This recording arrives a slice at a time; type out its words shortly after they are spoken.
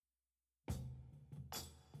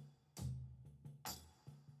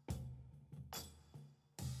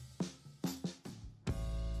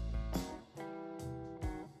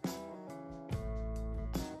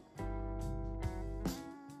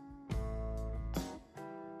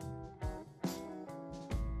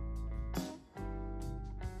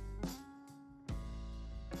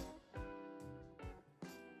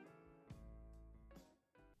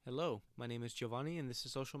Hello, my name is Giovanni, and this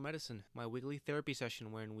is Social Medicine, my weekly therapy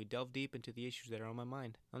session wherein we delve deep into the issues that are on my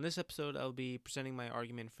mind. On this episode, I'll be presenting my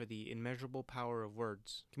argument for the immeasurable power of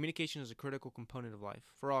words. Communication is a critical component of life,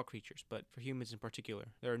 for all creatures, but for humans in particular.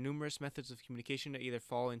 There are numerous methods of communication that either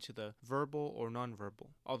fall into the verbal or nonverbal.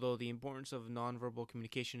 Although the importance of nonverbal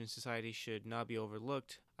communication in society should not be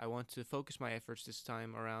overlooked, I want to focus my efforts this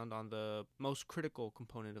time around on the most critical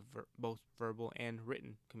component of both verbal and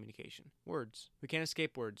written communication: words. We can't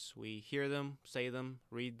escape words. We hear them, say them,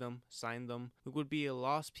 read them, sign them. We would be a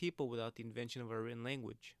lost people without the invention of our written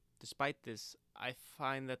language. Despite this, I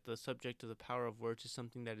find that the subject of the power of words is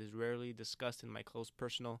something that is rarely discussed in my close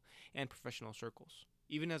personal and professional circles.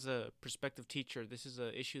 Even as a prospective teacher, this is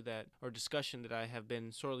a issue or discussion that I have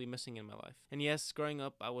been sorely missing in my life. And yes, growing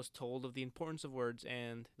up, I was told of the importance of words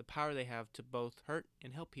and the power they have to both hurt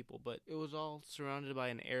and help people, but it was all surrounded by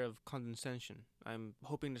an air of condescension. I'm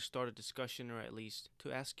hoping to start a discussion, or at least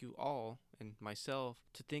to ask you all, and myself,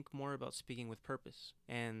 to think more about speaking with purpose,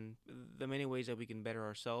 and the many ways that we can better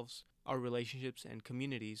ourselves, our relationships, and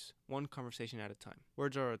communities, one conversation at a time.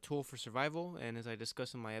 Words are a tool for survival, and as I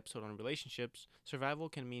discussed in my episode on relationships, survival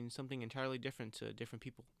can mean something entirely different to different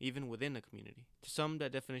people, even within a community. To some,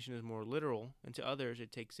 that definition is more literal, and to others,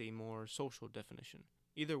 it takes a more social definition.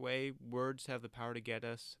 Either way, words have the power to get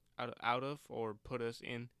us out of or put us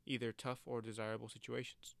in either tough or desirable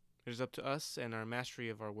situations. It is up to us and our mastery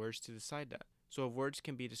of our words to decide that. So if words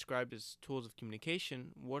can be described as tools of communication,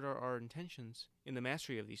 what are our intentions in the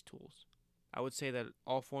mastery of these tools? I would say that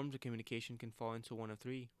all forms of communication can fall into one of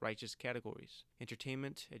three righteous categories: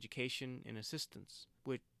 entertainment, education, and assistance,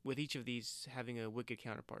 with each of these having a wicked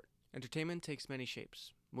counterpart. Entertainment takes many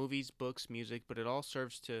shapes: movies, books, music, but it all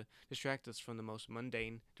serves to distract us from the most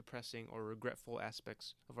mundane, depressing, or regretful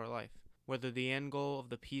aspects of our life. Whether the end goal of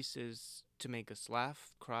the piece is to make us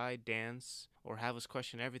laugh, cry, dance, or have us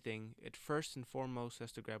question everything, it first and foremost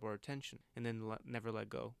has to grab our attention, and then never let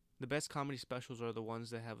go. The best comedy specials are the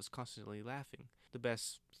ones that have us constantly laughing. The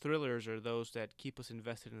best thrillers are those that keep us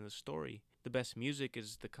invested in the story. The best music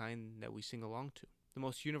is the kind that we sing along to. The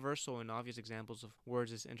most universal and obvious examples of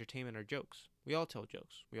words as entertainment are jokes. We all tell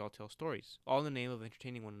jokes. We all tell stories, all in the name of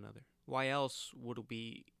entertaining one another. Why else would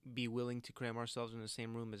we be willing to cram ourselves in the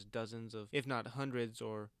same room as dozens of, if not hundreds,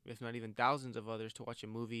 or if not even thousands of others to watch a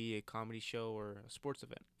movie, a comedy show, or a sports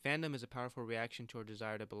event? Fandom is a powerful reaction to our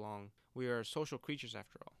desire to belong. We are social creatures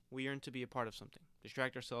after all. We yearn to be a part of something,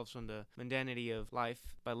 distract ourselves from the mundanity of life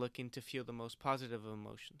by looking to feel the most positive of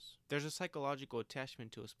emotions. There's a psychological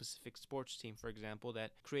attachment to a specific sports team, for example,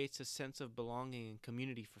 that creates a sense of belonging and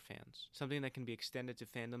community for fans, something that can be extended to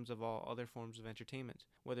fandoms of all other forms of entertainment,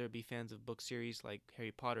 whether it be fans of book series like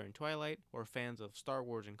Harry Potter and Twilight, or fans of Star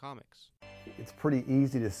Wars and comics. It's pretty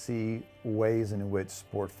easy to see ways in which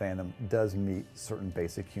sport fandom does meet certain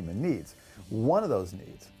basic human needs. One of those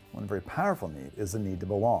needs, one very powerful need, is the need to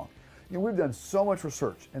belong. We've done so much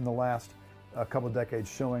research in the last couple of decades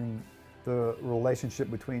showing the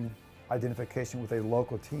relationship between identification with a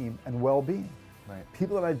local team and well-being. Right.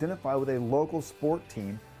 People that identify with a local sport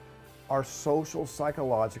team are social,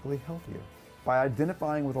 psychologically healthier. By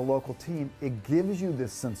identifying with a local team, it gives you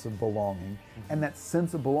this sense of belonging, and that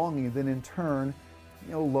sense of belonging then in turn,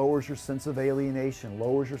 lowers your sense of alienation,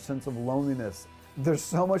 lowers your sense of loneliness. There's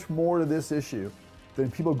so much more to this issue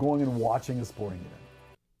than people going and watching a sporting event.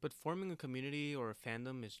 But forming a community or a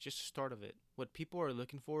fandom is just the start of it. What people are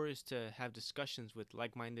looking for is to have discussions with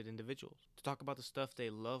like-minded individuals, to talk about the stuff they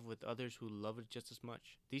love with others who love it just as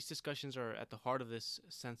much. These discussions are at the heart of this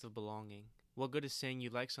sense of belonging. What good is saying you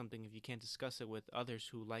like something if you can't discuss it with others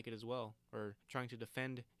who like it as well, or trying to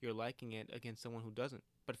defend your liking it against someone who doesn't?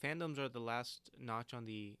 But fandoms are the last notch on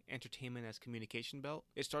the entertainment as communication belt.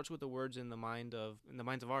 It starts with the words in the minds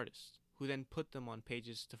of artists, who then put them on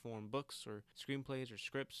pages to form books or screenplays or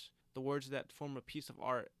scripts. The words that form a piece of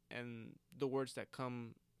art and the words that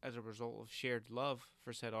come as a result of shared love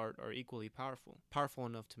for said art are equally powerful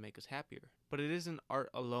enough to make us happier. But it isn't art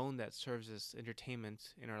alone that serves as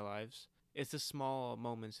entertainment in our lives. It's the small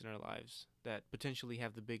moments in our lives that potentially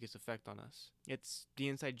have the biggest effect on us. It's the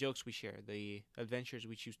inside jokes we share, the adventures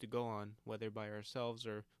we choose to go on, whether by ourselves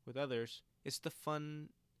or with others. It's the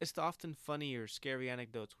often funny or scary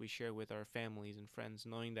anecdotes we share with our families and friends,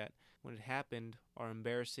 knowing that when it happened, our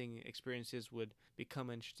embarrassing experiences would become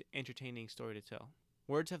an entertaining story to tell.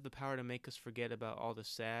 Words have the power to make us forget about all the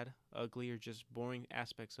sad, ugly, or just boring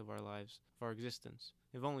aspects of our lives, of our existence,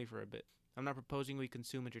 if only for a bit. I'm not proposing we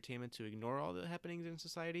consume entertainment to ignore all the happenings in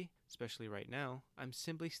society, especially right now. I'm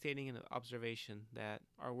simply stating an observation that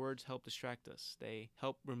our words help distract us. They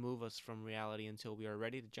help remove us from reality until we are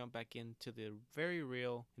ready to jump back into the very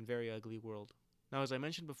real and very ugly world. Now, as I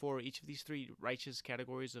mentioned before, each of these three righteous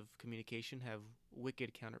categories of communication have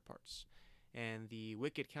wicked counterparts. And the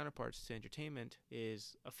wicked counterparts to entertainment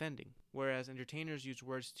is offending. Whereas entertainers use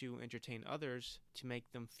words to entertain others to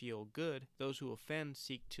make them feel good, those who offend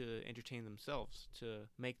seek to entertain themselves, to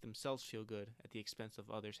make themselves feel good at the expense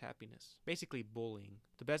of others' happiness. Basically bullying.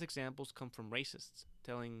 The best examples come from racists,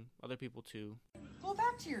 telling other people to go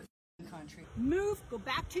back to your country. Move, go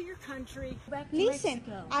back to your country. Go back to Listen,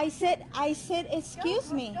 Mexico. I said,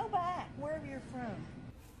 excuse me. Go back, wherever you're from.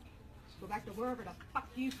 Go back to wherever the fuck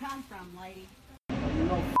you come from, lady. You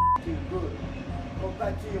know, you good. Go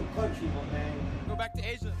back to your country, my man. go back to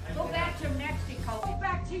Asia. Go back to Mexico. Go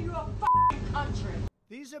back to your fucking country.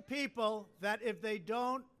 These are people that if they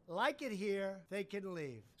don't like it here, they can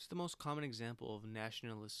leave. It's the most common example of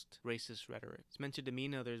nationalist, racist rhetoric. It's meant to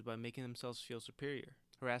demean others by making themselves feel superior.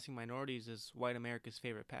 Harassing minorities is white America's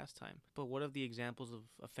favorite pastime. But what of the examples of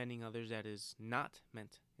offending others that is not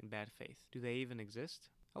meant in bad faith? Do they even exist?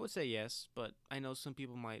 I would say yes, but I know some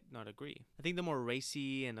people might not agree. I think the more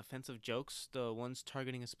racy and offensive jokes, the ones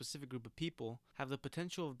targeting a specific group of people, have the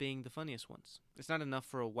potential of being the funniest ones. It's not enough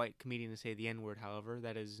for a white comedian to say the N-word, however.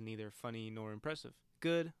 That is neither funny nor impressive.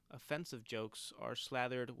 Good, offensive jokes are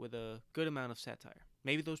slathered with a good amount of satire.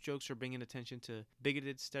 Maybe those jokes are bringing attention to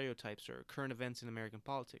bigoted stereotypes or current events in American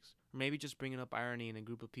politics, or maybe just bringing up irony in a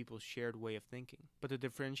group of people's shared way of thinking. But the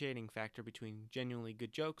differentiating factor between genuinely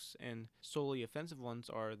good jokes and solely offensive ones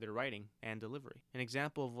are their writing and delivery. An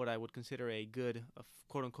example of what I would consider a good,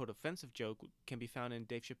 quote-unquote offensive joke can be found in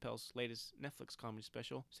Dave Chappelle's latest Netflix comedy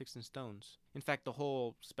special, Sticks and Stones. In fact, the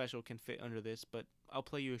whole special can fit under this, but I'll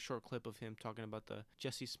play you a short clip of him talking about the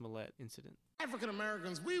Jussie Smollett incident. African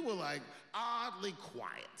Americans, we were like oddly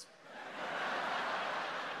quiet.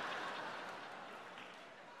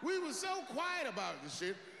 We were so quiet about this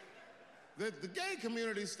shit that the gay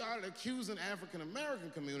community started accusing African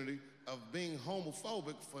American community of being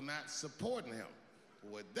homophobic for not supporting him.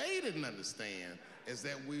 What they didn't understand is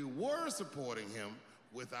that we were supporting him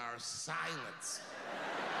with our silence.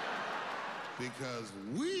 Because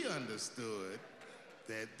we understood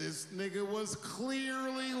that this nigga was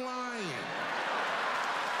clearly lying.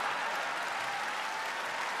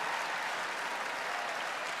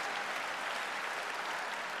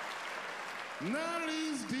 None of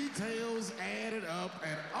these details added up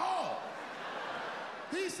at all.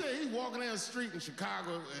 He said he's walking down the street in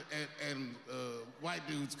Chicago and white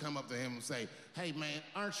dudes come up to him and say, "Hey man,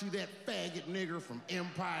 aren't you that faggot nigger from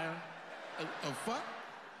Empire?" A fuck?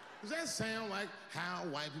 Does that sound like how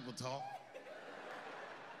white people talk?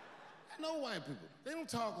 I know white people. They don't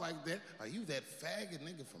talk like that. Are you that faggot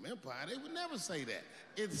nigga from Empire? They would never say that.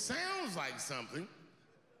 It sounds like something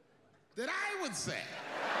that I would say.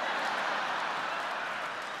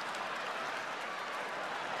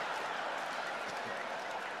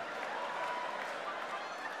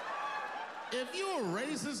 If you're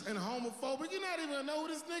racist and homophobic, you're not even gonna know who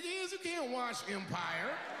this nigga is. You can't watch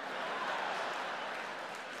Empire.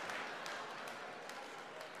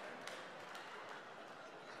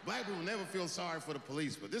 Black people never feel sorry for the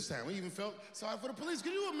police, but this time we even felt sorry for the police.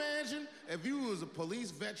 Can you imagine if you was a police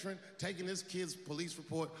veteran taking this kid's police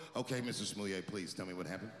report? Okay, Mr. Smouillet, please tell me what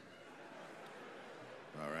happened.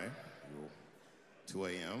 All right, 2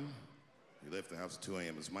 a.m. You left the house at 2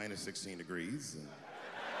 a.m. It's minus 16 degrees.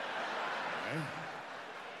 All right.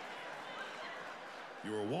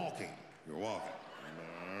 You were walking. All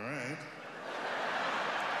right.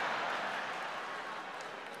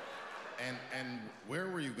 And where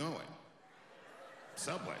were you going?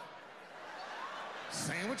 Subway.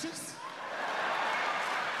 Sandwiches?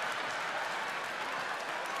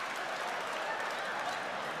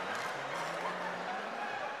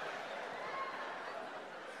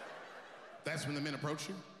 That's when the men approached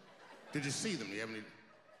you? Did you see them? Do you have any?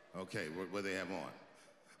 Okay, what do they have on?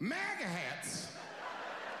 MAGA hats.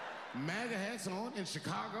 MAGA hats on in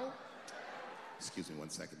Chicago. Excuse me one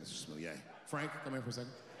second, Mr. Smouillet. Frank, come here for a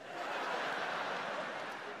second.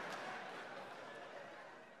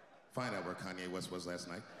 Find out where Kanye West was last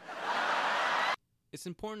night. It's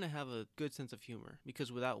important to have a good sense of humor,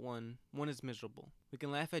 because without one is miserable. We can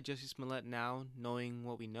laugh at Jussie Smollett now, knowing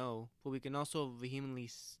what we know, but we can also vehemently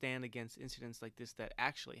stand against incidents like this that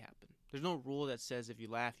actually happen. There's no rule that says if you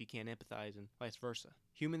laugh, you can't empathize, and vice versa.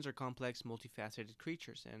 Humans are complex, multifaceted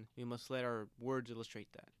creatures, and we must let our words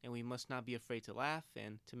illustrate that. And we must not be afraid to laugh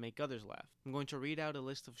and to make others laugh. I'm going to read out a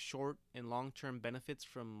list of short and long-term benefits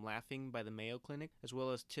from laughing by the Mayo Clinic, as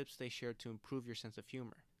well as tips they share to improve your sense of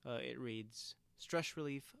humor. It reads: Stress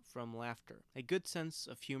relief from laughter. A good sense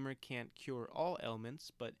of humor can't cure all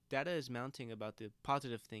ailments, but data is mounting about the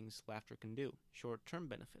positive things laughter can do. Short-term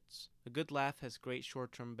benefits. A good laugh has great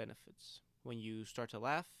short-term benefits. When you start to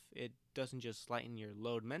laugh, it doesn't just lighten your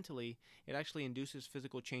load mentally, it actually induces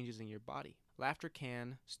physical changes in your body. Laughter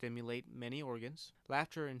can stimulate many organs.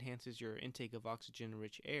 Laughter enhances your intake of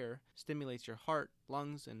oxygen-rich air, stimulates your heart,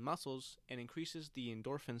 lungs, and muscles, and increases the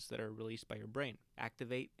endorphins that are released by your brain.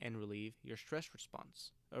 Activate and relieve your stress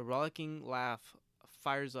response. A rollicking laugh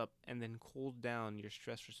fires up and then cools down your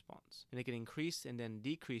stress response, and it can increase and then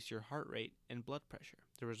decrease your heart rate and blood pressure.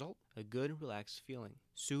 The result? A good, relaxed feeling.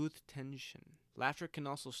 Soothe tension. Laughter can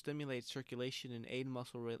also stimulate circulation and aid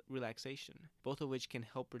muscle relaxation, both of which can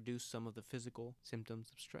help reduce some of the physical symptoms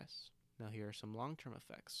of stress. Now here are some long-term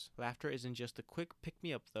effects. Laughter isn't just a quick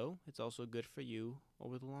pick-me-up though, it's also good for you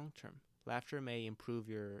over the long term. Laughter may improve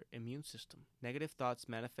your immune system. Negative thoughts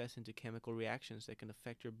manifest into chemical reactions that can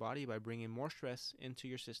affect your body by bringing more stress into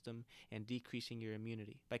your system and decreasing your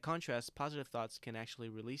immunity. By contrast, positive thoughts can actually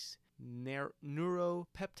release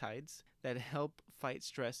neuropeptides that help fight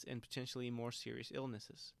stress and potentially more serious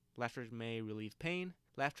illnesses. Laughter may relieve pain.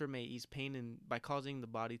 Laughter may ease pain by causing the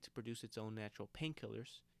body to produce its own natural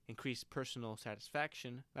painkillers. Increase personal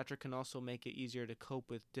satisfaction. Laughter can also make it easier to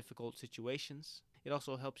cope with difficult situations. It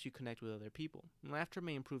also helps you connect with other people. And laughter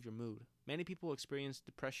may improve your mood. Many people experience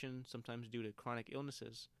depression, sometimes due to chronic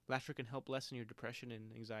illnesses. Laughter can help lessen your depression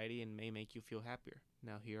and anxiety and may make you feel happier.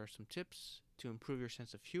 Now here are some tips to improve your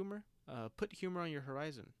sense of humor. Put humor on your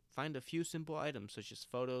horizon. Find a few simple items such as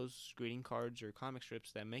photos, greeting cards, or comic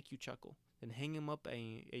strips that make you chuckle. Then hang them up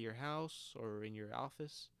at your house or in your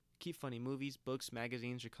office. Keep funny movies, books,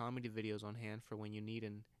 magazines, or comedy videos on hand for when you need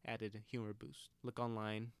an added humor boost. Look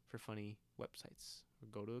online for funny websites or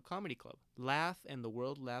go to a comedy club. Laugh and the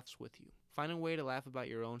world laughs with you. Find a way to laugh about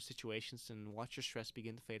your own situations and watch your stress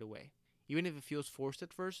begin to fade away. Even if it feels forced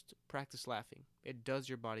at first, practice laughing. It does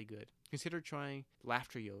your body good. Consider trying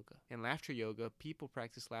laughter yoga. In laughter yoga, people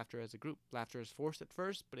practice laughter as a group. Laughter is forced at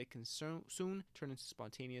first, but it can soon turn into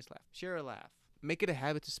spontaneous laughter. Share a laugh. Make it a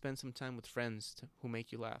habit to spend some time with friends who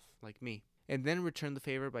make you laugh, like me. And then return the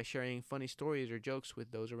favor by sharing funny stories or jokes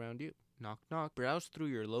with those around you. Knock, knock. Browse through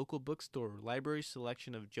your local bookstore or library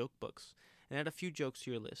selection of joke books and add a few jokes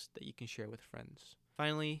to your list that you can share with friends.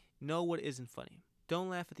 Finally, know what isn't funny. Don't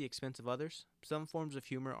laugh at the expense of others. Some forms of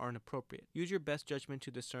humor aren't appropriate. Use your best judgment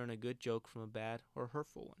to discern a good joke from a bad or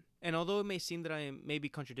hurtful one. And although it may seem that I may be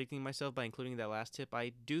contradicting myself by including that last tip,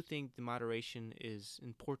 I do think the moderation is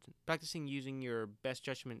important. Practicing using your best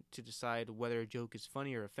judgment to decide whether a joke is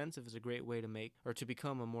funny or offensive is a great way to make or to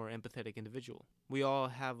become a more empathetic individual. We all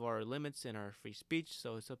have our limits and our free speech,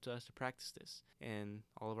 so it's up to us to practice this and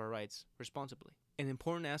all of our rights responsibly. An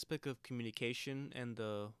important aspect of communication, and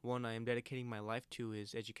the one I am dedicating my life to,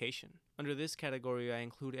 is education. Under this category, I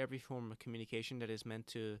include every form of communication that is meant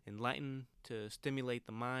to enlighten, to stimulate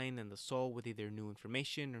the mind and the soul with either new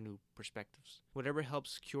information or new perspectives. Whatever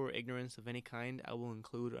helps cure ignorance of any kind, I will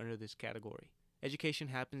include under this category. Education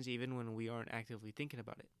happens even when we aren't actively thinking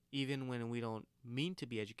about it. Even when we don't mean to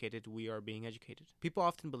be educated, we are being educated. People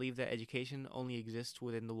often believe that education only exists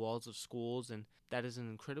within the walls of schools, and that is an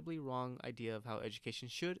incredibly wrong idea of how education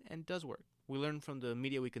should and does work. We learn from the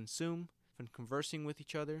media we consume, from conversing with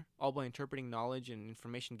each other, all by interpreting knowledge and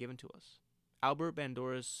information given to us. Albert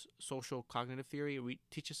Bandura's social cognitive theory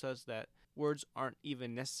teaches us that words aren't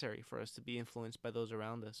even necessary for us to be influenced by those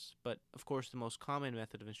around us. But, of course, the most common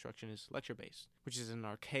method of instruction is lecture-based, which is an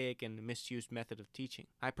archaic and misused method of teaching.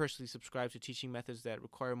 I personally subscribe to teaching methods that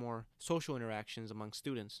require more social interactions among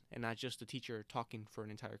students, and not just the teacher talking for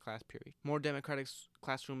an entire class period. More democratic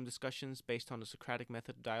classroom discussions based on the Socratic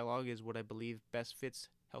method of dialogue is what I believe best fits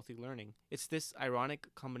healthy learning. It's this ironic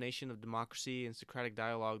combination of democracy and Socratic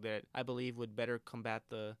dialogue that I believe would better combat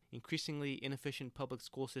the increasingly inefficient public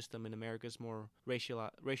school system in America's more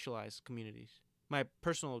racialized communities. My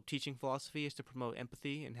personal teaching philosophy is to promote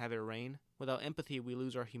empathy and have it reign. Without empathy, we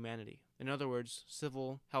lose our humanity. In other words,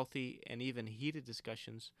 civil, healthy, and even heated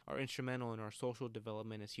discussions are instrumental in our social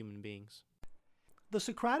development as human beings. The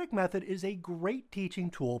Socratic method is a great teaching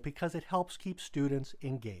tool because it helps keep students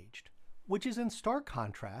engaged, which is in stark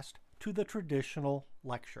contrast to the traditional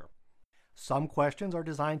lecture. Some questions are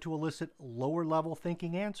designed to elicit lower-level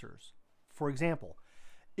thinking answers. For example,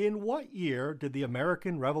 in what year did the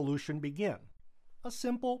American Revolution begin? A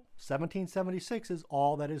simple 1776 is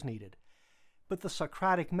all that is needed. But the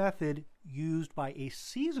Socratic method, used by a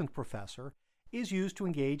seasoned professor, is used to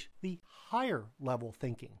engage the higher-level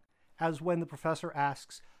thinking, as when the professor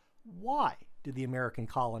asks, why did the American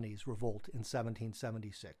colonies revolt in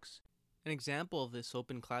 1776? An example of this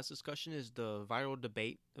open class discussion is the viral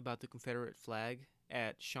debate about the Confederate flag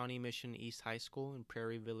at Shawnee Mission East High School in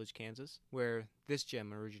Prairie Village, Kansas, where this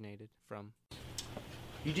gem originated from.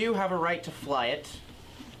 You do have a right to fly it.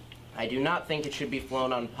 I do not think it should be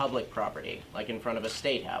flown on public property, like in front of a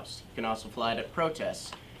state house. You can also fly it at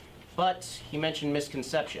protests. But he mentioned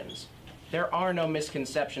misconceptions. There are no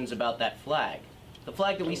misconceptions about that flag. The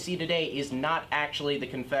flag that we see today is not actually the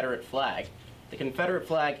Confederate flag. The Confederate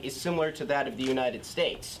flag is similar to that of the United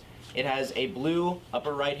States. It has a blue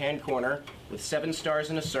upper right-hand corner with 7 stars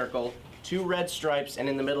in a circle, 2 red stripes, and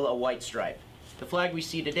in the middle a white stripe. The flag we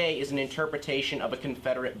see today is an interpretation of a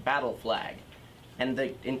Confederate battle flag. And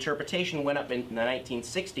the interpretation went up in the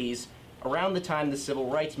 1960s, around the time the Civil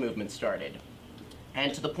Rights Movement started.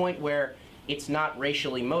 And to the point where it's not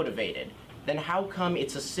racially motivated. Then how come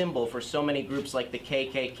it's a symbol for so many groups like the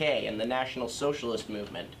KKK and the National Socialist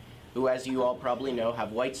Movement, who, as you all probably know,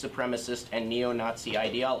 have white supremacist and neo-Nazi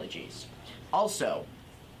ideologies? Also,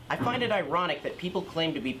 I find it ironic that people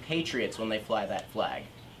claim to be patriots when they fly that flag.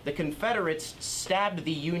 The Confederates stabbed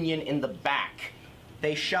the Union in the back.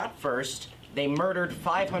 They shot first, they murdered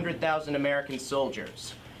 500,000 American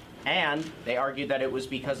soldiers, and they argued that it was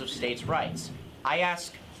because of states' rights. I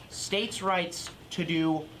ask, states' rights to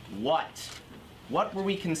do what? What were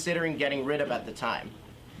we considering getting rid of at the time?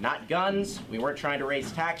 Not guns, we weren't trying to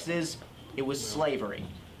raise taxes, it was slavery.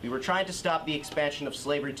 We were trying to stop the expansion of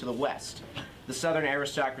slavery to the West. The Southern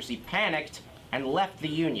aristocracy panicked and left the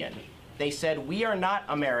Union. They said, we are not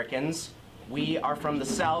Americans, we are from the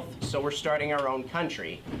South, so we're starting our own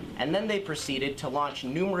country. And then they proceeded to launch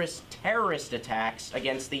numerous terrorist attacks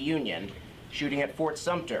against the Union, shooting at Fort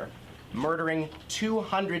Sumter, murdering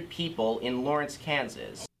 200 people in Lawrence,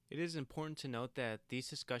 Kansas. It is important to note that these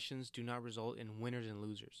discussions do not result in winners and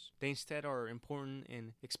losers. They instead are important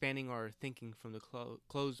in expanding our thinking from the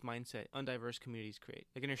closed mindset undiverse communities create.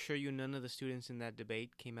 I can assure you none of the students in that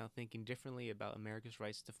debate came out thinking differently about America's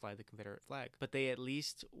rights to fly the Confederate flag, but they at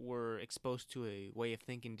least were exposed to a way of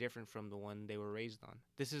thinking different from the one they were raised on.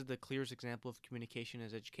 This is the clearest example of communication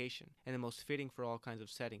as education, and the most fitting for all kinds of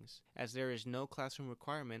settings, as there is no classroom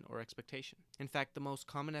requirement or expectation. In fact, the most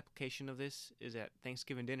common application of this is at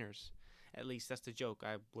Thanksgiving dinners. At least that's the joke,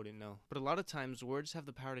 I wouldn't know. But a lot of times, words have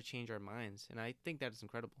the power to change our minds, and I think that is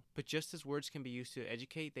incredible. But just as words can be used to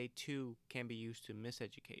educate, they too can be used to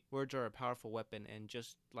miseducate. Words are a powerful weapon, and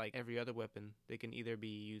just like every other weapon, they can either be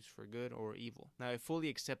used for good or evil. Now, I fully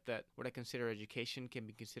accept that what I consider education can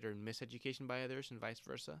be considered miseducation by others, and vice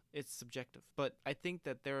versa. It's subjective. But I think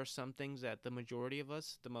that there are some things that the majority of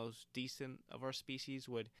us, the most decent of our species,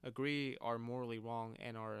 would agree are morally wrong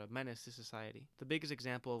and are a menace to society. The biggest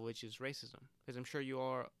example of which is racism. Because I'm sure you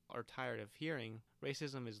all are tired of hearing,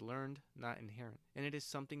 racism is learned, not inherent. And it is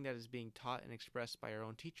something that is being taught and expressed by our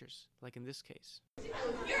own teachers, like in this case. You're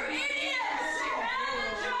idiots!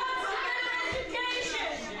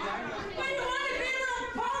 Education! When you want to be a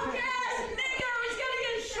little punk-ass nigger who's gonna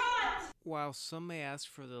get shot! While some may ask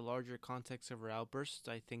for the larger context of her outbursts,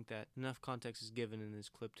 I think that enough context is given in this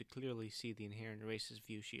clip to clearly see the inherent racist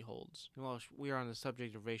view she holds. And while we are on the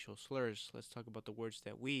subject of racial slurs, let's talk about the words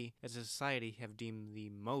that we, as a society, have deemed the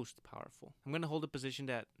most powerful. I'm going to hold a position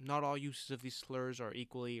that not all uses of these slurs are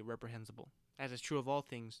equally reprehensible. As is true of all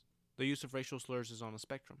things, the use of racial slurs is on a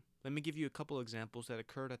spectrum. Let me give you a couple examples that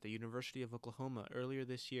occurred at the University of Oklahoma earlier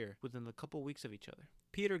this year, within a couple weeks of each other.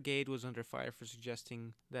 Peter Gade was under fire for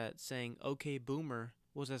suggesting that saying "okay boomer"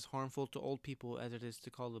 was as harmful to old people as it is to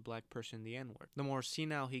call a black person the N-word. The more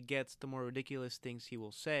senile he gets, the more ridiculous things he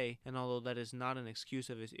will say, and although that is not an excuse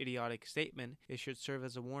of his idiotic statement, it should serve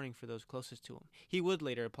as a warning for those closest to him. He would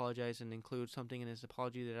later apologize and include something in his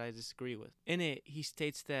apology that I disagree with. In it, he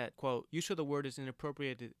states that, quote, use of the word is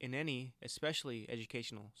inappropriate in any, especially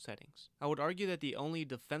educational settings. I would argue that the only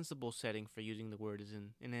defensible setting for using the word is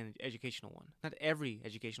in an educational one. Not every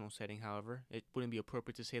educational setting, however. It wouldn't be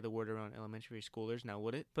appropriate to say the word around elementary schoolers, now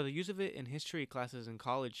would it? But the use of it in history classes in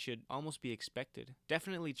college should almost be expected.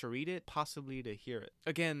 Definitely to read it, possibly to hear it.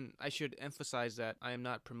 Again, I should emphasize that I am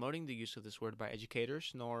not promoting the use of this word by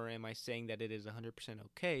educators, nor am I saying that it is 100%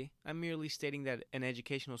 okay. I'm merely stating that an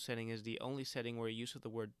educational setting is the only setting where use of the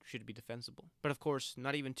word should be defensible. But of course,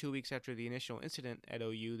 not even 2 weeks after the initial incident at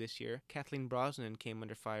OU this year, Kathleen Brosnan came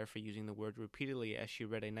under fire for using the word repeatedly as she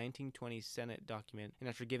read a 1920s Senate document and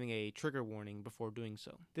after giving a trigger warning before doing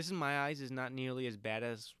so. This in my eyes is not nearly as bad bad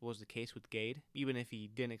as was the case with Gade, even if he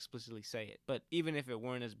didn't explicitly say it. But even if it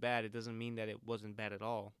weren't as bad, it doesn't mean that it wasn't bad at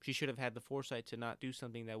all. She should have had the foresight to not do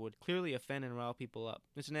something that would clearly offend and rile people up.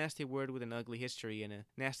 It's a nasty word with an ugly history and a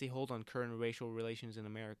nasty hold on current racial relations in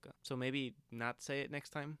America. So maybe not say it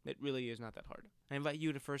next time? It really is not that hard. I invite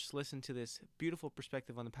you to first listen to this beautiful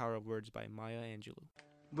perspective on the power of words by Maya Angelou.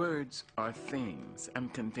 Words are things, I'm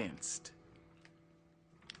convinced.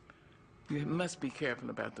 You must be careful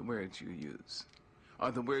about the words you use,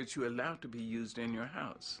 or the words you allow to be used in your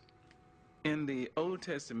house. In the Old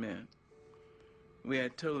Testament, we are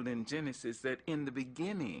told in Genesis that in the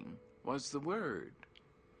beginning was the Word,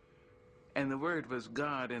 and the Word was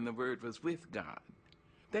God, and the Word was with God.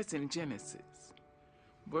 That's in Genesis.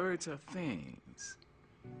 Words are things.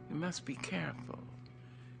 You must be careful.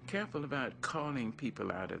 Careful about calling people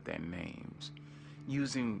out of their names,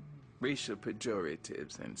 using racial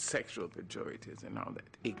pejoratives and sexual pejoratives and all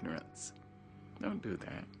that ignorance. Don't do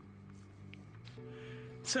that.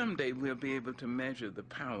 Someday we'll be able to measure the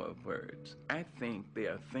power of words. I think they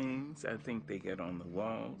are things. I think they get on the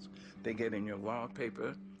walls. They get in your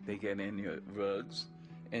wallpaper. They get in your rugs,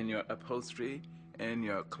 in your upholstery, in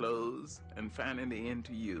your clothes, and finally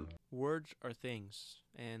into you. Words are things,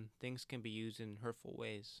 and things can be used in hurtful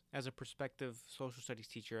ways. As a prospective social studies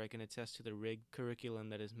teacher, I can attest to the rigged curriculum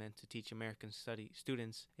that is meant to teach American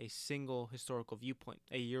students a single historical viewpoint,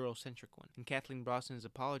 a Eurocentric one. And Kathleen Brosnan's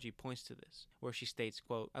apology points to this, where she states,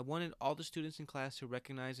 quote, "I wanted all the students in class to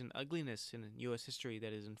recognize an ugliness in U.S. history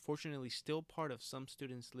that is unfortunately still part of some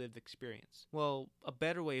students' lived experience." Well, a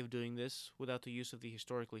better way of doing this, without the use of the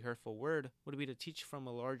historically hurtful word, would be to teach from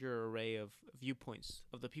a larger array of viewpoints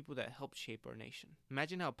of the people that helped shape our nation.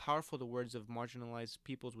 Imagine how powerful the words of marginalized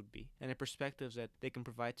peoples would be, and the perspectives that they can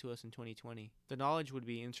provide to us in 2020. The knowledge would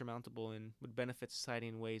be insurmountable and would benefit society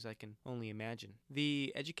in ways I can only imagine.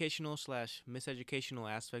 The educational/miseducational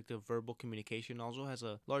aspect of verbal communication also has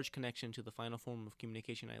a large connection to the final form of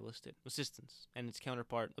communication I listed, assistance, and its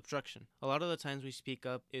counterpart, obstruction. A lot of the times we speak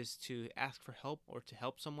up is to ask for help or to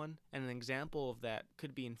help someone, and an example of that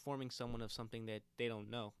could be informing someone of something that they don't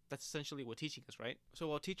know. That's essentially what teaching is, right? So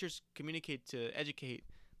while teachers communicate to educate,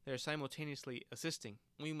 they're simultaneously assisting.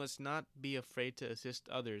 We must not be afraid to assist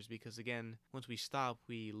others because, again, once we stop,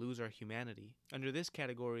 we lose our humanity. Under this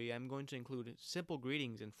category, I'm going to include simple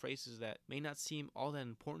greetings and phrases that may not seem all that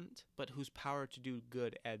important, but whose power to do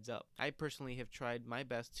good adds up. I personally have tried my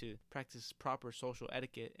best to practice proper social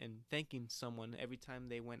etiquette and thanking someone every time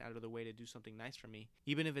they went out of their way to do something nice for me,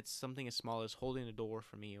 even if it's something as small as holding the door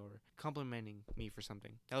for me or complimenting me for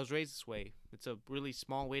something. I was raised this way. It's a really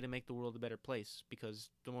small way to make the world a better place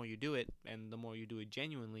because the more you do it, and the more you do it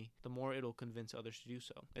genuinely, the more it'll convince others to do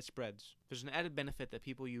so. It spreads. There's an added benefit that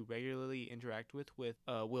people you regularly interact with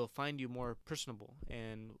will find you more personable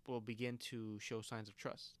and will begin to show signs of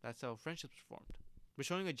trust. That's how friendships are formed. But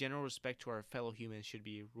showing a general respect to our fellow humans should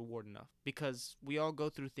be reward enough, because we all go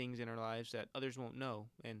through things in our lives that others won't know,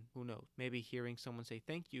 and who knows, maybe hearing someone say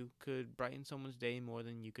thank you could brighten someone's day more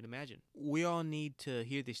than you could imagine. We all need to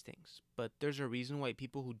hear these things, but there's a reason why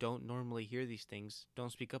people who don't normally hear these things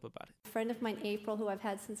don't speak up about it. A friend of mine, April, who I've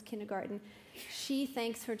had since kindergarten, she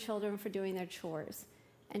thanks her children for doing their chores.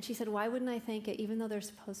 And she said, why wouldn't I thank it, even though they're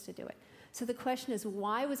supposed to do it? So the question is,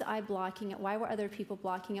 why was I blocking it? Why were other people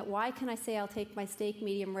blocking it? Why can I say I'll take my steak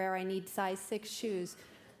medium rare, I need size 6 shoes,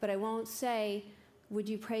 but I won't say, would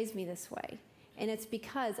you praise me this way? And it's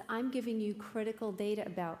because I'm giving you critical data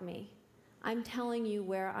about me. I'm telling you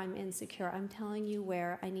where I'm insecure. I'm telling you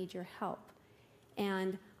where I need your help.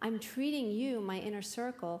 And I'm treating you, my inner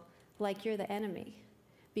circle, like you're the enemy.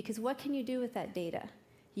 Because what can you do with that data?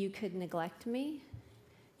 You could neglect me,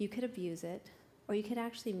 you could abuse it, or you could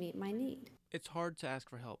actually meet my need. It's hard to ask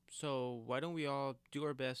for help, so why don't we all do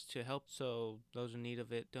our best to help so those in need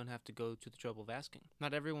of it don't have to go to the trouble of asking?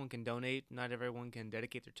 Not everyone can donate, not everyone can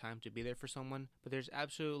dedicate their time to be there for someone, but there's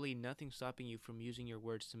absolutely nothing stopping you from using your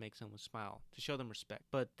words to make someone smile, to show them respect.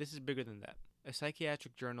 But this is bigger than that. A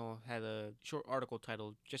psychiatric journal had a short article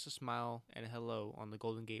titled Just a Smile and a Hello on the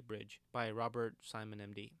Golden Gate Bridge by Robert Simon,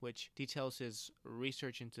 MD, which details his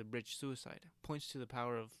research into bridge suicide, points to the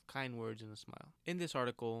power of kind words and a smile. In this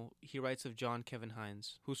article, he writes of John Kevin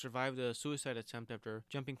Hines, who survived a suicide attempt after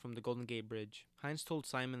jumping from the Golden Gate Bridge. Hines told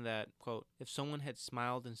Simon that, quote, if someone had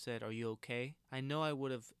smiled and said, "Are you okay?" I know I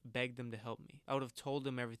would have begged them to help me. I would have told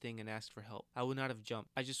them everything and asked for help. I would not have jumped.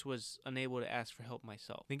 I just was unable to ask for help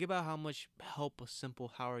myself. Think about how much help a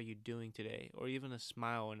simple "how are you doing today" or even a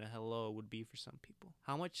smile and a hello would be for some people.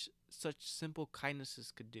 How much such simple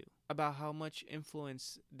kindnesses could do. About how much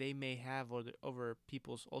influence they may have over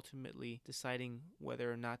people's ultimately deciding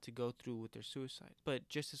whether or not to go through with their suicide. But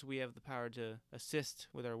just as we have the power to assist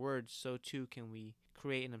with our words, so too can we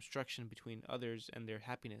create an obstruction between others and their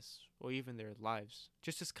happiness, or even their lives.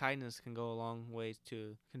 Just as kindness can go a long way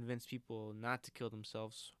to convince people not to kill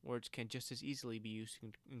themselves, words can just as easily be used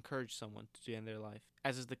to encourage someone to end their life.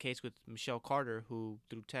 As is the case with Michelle Carter, who,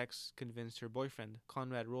 through text, convinced her boyfriend,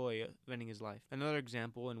 Conrad Roy, of ending his life. Another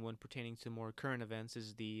example, and one pertaining to more current events,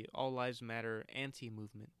 is the All Lives Matter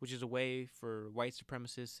anti-movement, which is a way for white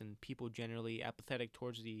supremacists and people generally apathetic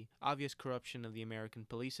towards the obvious corruption of the American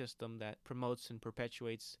police system that promotes and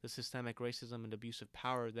perpetuates the systemic racism and abuse of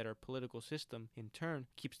power that our political system, in turn,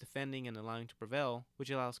 keeps defending and allowing to prevail, which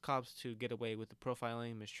allows cops to get away with the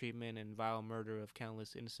profiling, mistreatment, and vile murder of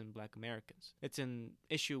countless innocent black Americans. It's an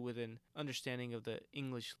issue with an understanding of the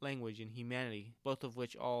English language and humanity, both of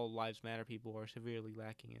which all lives matter people are severely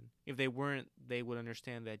lacking in. If they weren't, they would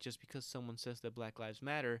understand that just because someone says that Black lives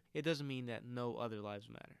matter, it doesn't mean that no other lives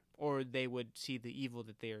matter. Or they would see the evil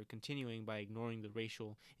that they are continuing by ignoring the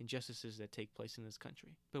racial injustices that take place in this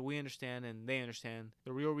country. But we understand, and they understand,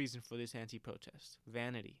 the real reason for this anti-protest: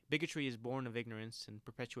 vanity. Bigotry is born of ignorance and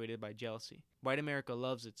perpetuated by jealousy. White America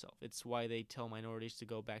loves itself. It's why they tell minorities to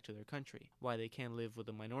go back to their country, why they can't live with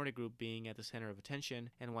a minority group being at the center of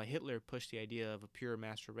attention, and why Hitler pushed the idea of a pure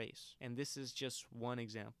master race. And this is just one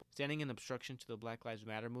example. Standing in obstruction to the Black Lives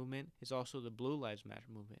Matter movement is also the Blue Lives Matter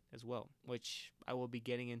movement as well, which I will be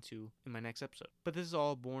getting into in my next episode. But this is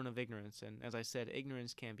all born of ignorance, and as I said,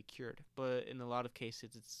 ignorance can be cured, but in a lot of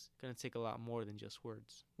cases it's going to take a lot more than just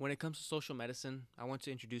words. When it comes to social medicine, I want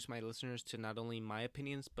to introduce my listeners to not only my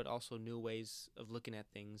opinions, but also new ways of looking at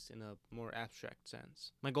things in a more abstract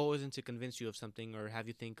sense. My goal isn't to convince you of something or have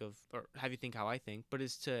you think how I think, but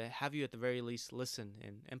is to have you at the very least listen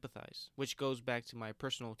and empathize, which goes back to my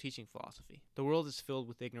personal teaching philosophy. The world is filled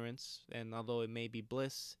with ignorance, and although it may be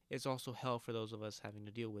bliss, it's also hell for those of us having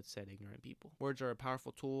to deal with said ignorant people. Words are a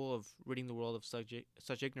powerful tool of ridding the world of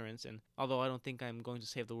such ignorance, and although I don't think I'm going to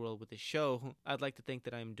save the world with this show, I'd like to think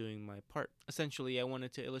that I'm doing my part. Essentially, I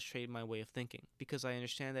wanted to illustrate my way of thinking, because I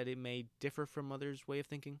understand that it may differ from others' way of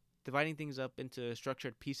thinking. Dividing things up into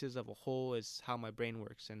structured pieces of a whole is how my brain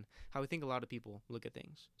works and how I think a lot of people look at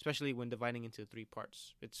things, especially when dividing into 3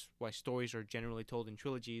 parts. It's why stories are generally told in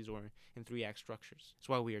trilogies or in 3-act structures. It's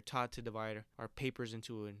why we are taught to divide our papers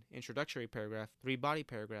into an introductory paragraph, 3 body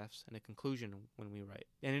paragraphs, and a conclusion when we write.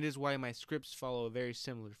 And it is why my scripts follow a very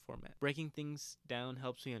similar format. Breaking things down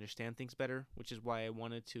helps me understand things better, which is why I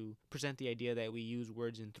wanted to present the idea that we use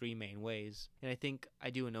words in 3 main ways. And I think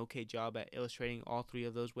I do an okay job at illustrating all 3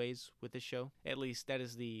 of those ways with this show. At least that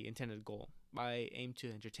is the intended goal. I aim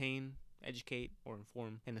to entertain, educate, or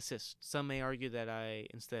inform, and assist. Some may argue that I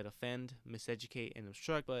instead offend, miseducate, and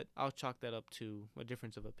obstruct, but I'll chalk that up to a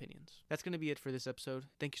difference of opinions. That's going to be it for this episode.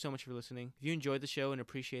 Thank you so much for listening. If you enjoyed the show and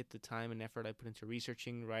appreciate the time and effort I put into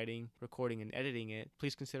researching, writing, recording, and editing it,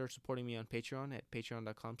 please consider supporting me on Patreon at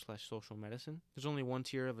patreon.com/socialmedicine. There's only one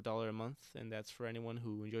tier of $1 a month, and that's for anyone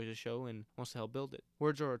who enjoys the show and wants to help build it.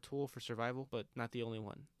 Words are a tool for survival, but not the only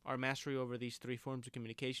one. Our mastery over these 3 forms of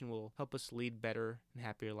communication will help us lead better and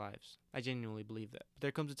happier lives. I genuinely believe that. But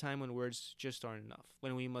there comes a time when words just aren't enough,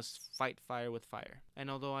 when we must fight fire with fire. And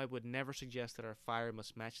although I would never suggest that our fire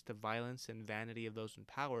must match the violence and vanity of those in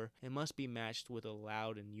power, it must be matched with a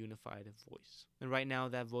loud and unified voice. And right now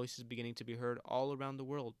that voice is beginning to be heard all around the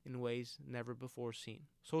world in ways never before seen.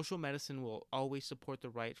 Social medicine will always support the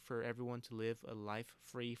right for everyone to live a life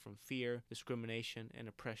free from fear, discrimination, and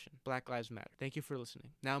oppression. Black Lives Matter. Thank you for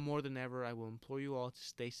listening. Now more than ever, I will implore you all to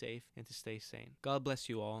stay safe and to stay sane. God bless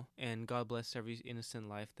you all, and God bless every innocent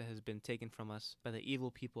life that has been taken from us by the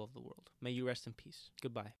evil people of the world. May you rest in peace.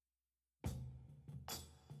 Goodbye.